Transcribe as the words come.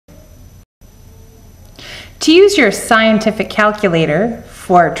To use your scientific calculator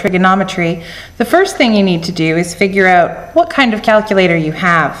for trigonometry, the first thing you need to do is figure out what kind of calculator you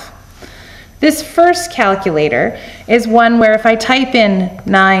have. This first calculator is one where if I type in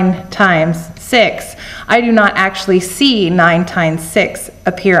 9 times 6, I do not actually see 9 times 6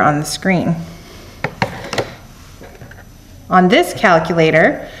 appear on the screen. On this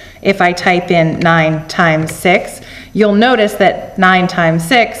calculator, if I type in 9 times 6, you'll notice that 9 times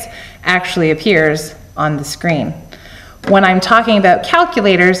 6 actually appears on the screen. When I'm talking about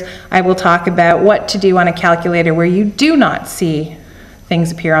calculators, I will talk about what to do on a calculator where you do not see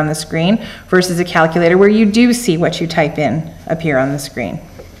things appear on the screen versus a calculator where you do see what you type in appear on the screen.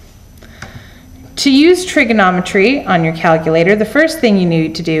 To use trigonometry on your calculator, the first thing you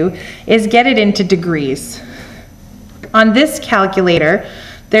need to do is get it into degrees. On this calculator,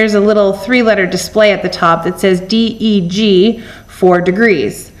 there's a little 3-letter display at the top that says DEG for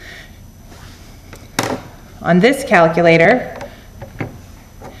degrees. On this calculator,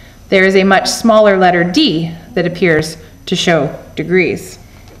 there is a much smaller letter D that appears to show degrees.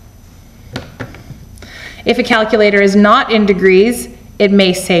 If a calculator is not in degrees, it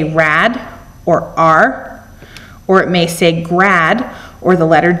may say rad or R, or it may say grad or the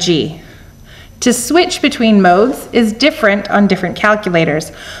letter G. To switch between modes is different on different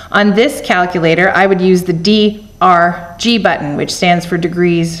calculators. On this calculator, I would use the DRG button, which stands for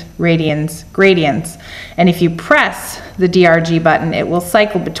degrees, radians, gradients. And if you press the DRG button, it will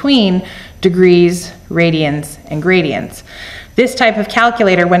cycle between degrees, radians, and gradients. This type of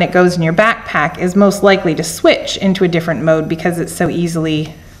calculator, when it goes in your backpack, is most likely to switch into a different mode because it's so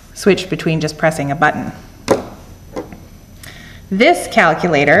easily switched between just pressing a button. This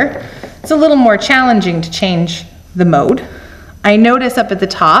calculator, it's a little more challenging to change the mode. I notice up at the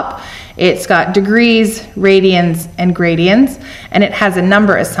top, it's got degrees, radians, and gradients, and it has a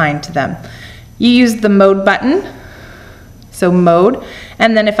number assigned to them. You use the mode button, so mode,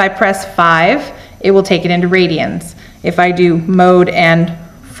 and then if I press 5, it will take it into radians. If I do mode and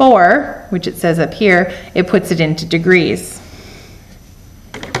 4, which it says up here, it puts it into degrees.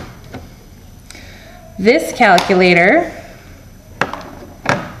 This calculator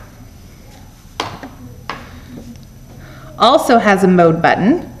also has a mode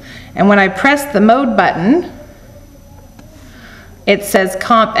button, and when I press the mode button, it says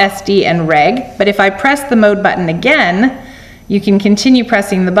comp, SD, and reg, but if I press the mode button again, you can continue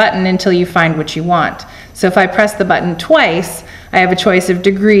pressing the button until you find what you want. So if I press the button twice, I have a choice of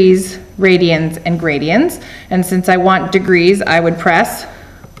degrees, radians, and gradients, and since I want degrees, I would press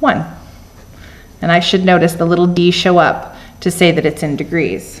 1. And I should notice the little D show up to say that it's in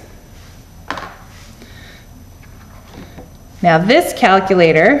degrees. Now this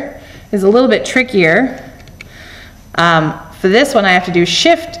calculator is a little bit trickier. For this one I have to do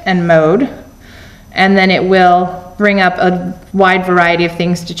shift and mode, and then it will bring up a wide variety of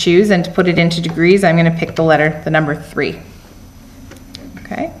things to choose, and to put it into degrees I'm going to pick the number 3.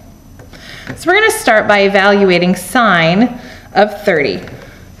 Okay? So we're going to start by evaluating sine of 30.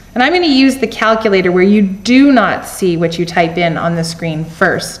 And I'm going to use the calculator where you do not see what you type in on the screen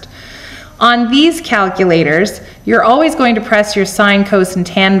first. On these calculators, you're always going to press your sine, cos, and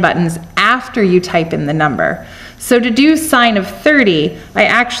tan buttons after you type in the number. So to do sine of 30, I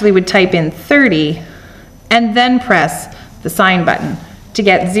actually would type in 30 and then press the sine button to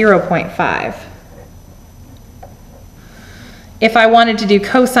get 0.5. If I wanted to do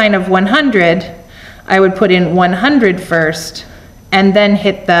cosine of 100, I would put in 100 first and then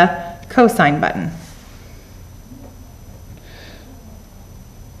hit the cosine button.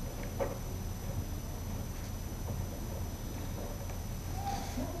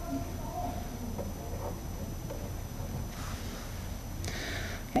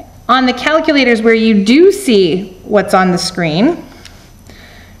 Okay. On the calculators where you do see what's on the screen,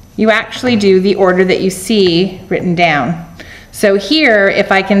 you actually do the order that you see written down. So here,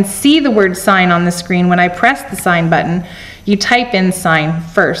 if I can see the word sine on the screen, when I press the sine button, you type in sine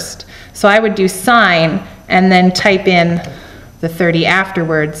first. So I would do sine and then type in the 30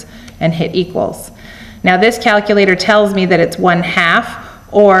 afterwards and hit equals. Now this calculator tells me that it's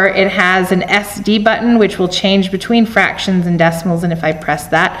 1/2, or it has an SD button which will change between fractions and decimals, and if I press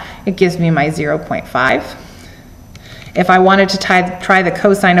that, it gives me my 0.5. If I wanted to try the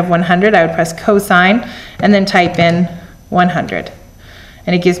cosine of 100, I would press cosine and then type in 100.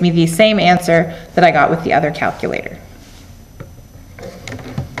 And it gives me the same answer that I got with the other calculator.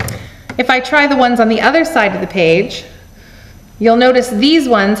 If I try the ones on the other side of the page, you'll notice these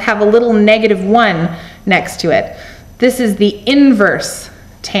ones have a little -1 next to it. This is the inverse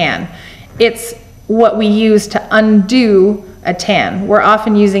tan. It's what we use to undo a tan. We're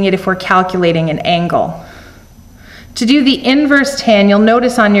often using it if we're calculating an angle. To do the inverse tan, you'll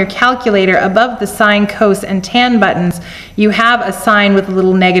notice on your calculator above the sine, cos, and tan buttons, you have a sine with a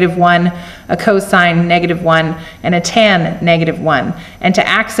little -1, a cosine -1, and a tan -1. And to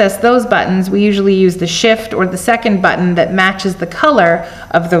access those buttons, we usually use the shift or the second button that matches the color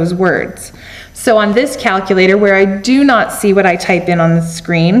of those words. So on this calculator, where I do not see what I type in on the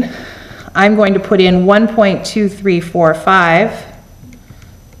screen, I'm going to put in 1.2345.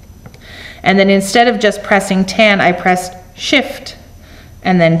 And then instead of just pressing tan, I pressed shift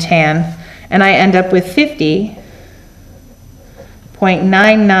and then tan, and I end up with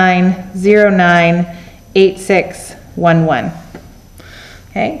 50.99098611.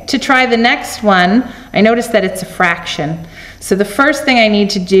 Okay, to try the next one, I notice that it's a fraction. So the first thing I need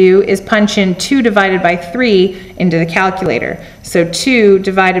to do is punch in 2 divided by 3 into the calculator. So 2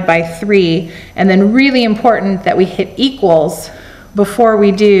 divided by 3, and then really important that we hit equals before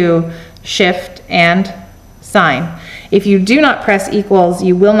we do shift and sign. If you do not press equals,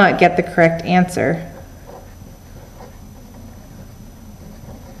 you will not get the correct answer.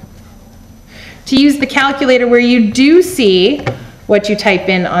 To use the calculator where you do see what you type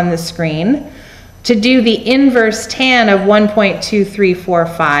in on the screen, to do the inverse tan of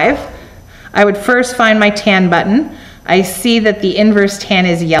 1.2345, I would first find my tan button. I see that the inverse tan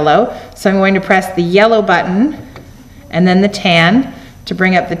is yellow, so I'm going to press the yellow button and then the tan to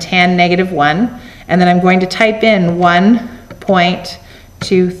bring up the tan -1, and then I'm going to type in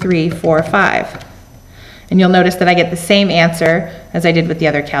 1.2345. And you'll notice that I get the same answer as I did with the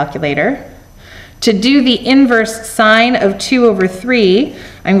other calculator. To do the inverse sine of 2/3,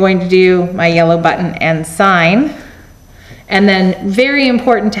 I'm going to do my yellow button and sine. And then very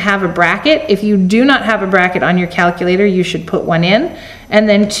important to have a bracket. If you do not have a bracket on your calculator, you should put one in. And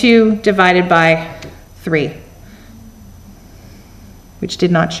then 2 divided by 3. Which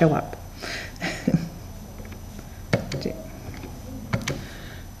did not show up.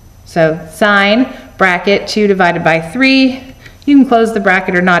 So sine, bracket, 2 divided by 3. You can close the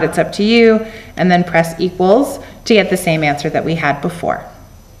bracket or not, it's up to you, and then press equals to get the same answer that we had before.